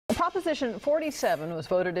Proposition 47 was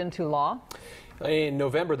voted into law. In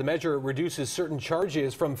November, the measure reduces certain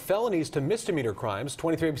charges from felonies to misdemeanor crimes.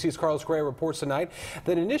 23 ABC's Carlos Correa reports tonight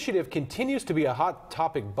that initiative continues to be a hot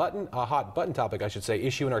button topic,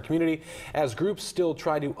 issue in our community as groups still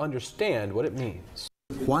try to understand what it means.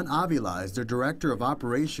 Juan Avila is the Director of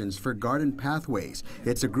Operations for Garden Pathways.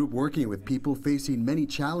 It's a group working with people facing many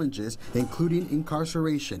challenges, including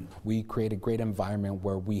incarceration. We create a great environment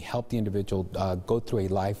where we help the individual go through a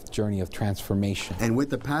life journey of transformation. And with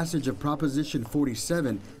the passage of Proposition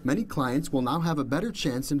 47, many clients will now have a better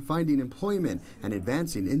chance in finding employment and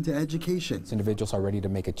advancing into education. Individuals are ready to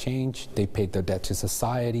make a change. They paid their debt to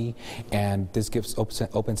society, and this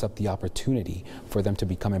opens up the opportunity for them to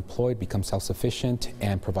become employed, become self-sufficient,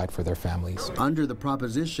 and provide for their families. Under the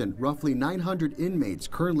proposition, roughly 900 inmates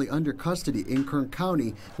currently under custody in Kern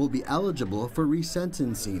County will be eligible for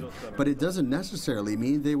resentencing, but it doesn't necessarily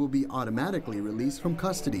mean they will be automatically released from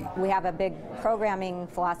custody. We have a big programming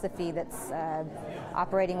philosophy that's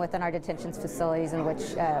operating within our detention facilities, in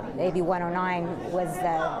which AB 109 was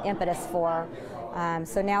the impetus for.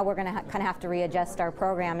 So now we're going to kind of have to readjust our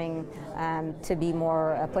programming to be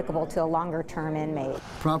more applicable to a longer-term inmate.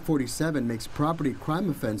 Prop 47 makes property crime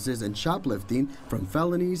offenses and shoplifting from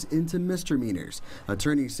felonies into misdemeanors.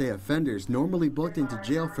 Attorneys say offenders normally booked into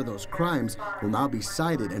jail for those crimes will now be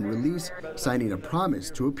cited and released, signing a promise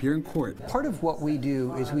to appear in court. Part of what we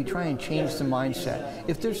do is we try and change the mindset.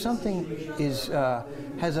 If there's something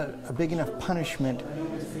has a big enough punishment,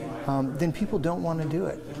 then people don't want to do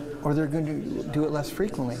it, or they're going to do it less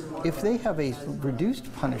frequently. If they have a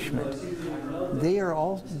reduced punishment, they're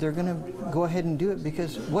going to go ahead and do it,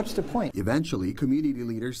 because what's the point? Eventually, community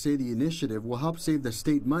leaders say the initiative will help save the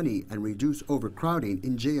state money and reduce overcrowding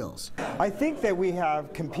in jails. I think that we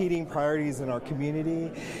have competing priorities in our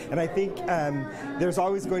community, and I think there's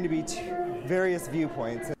always going to be various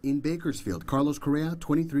viewpoints. In Bakersfield, Carlos Correa,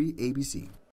 23 ABC.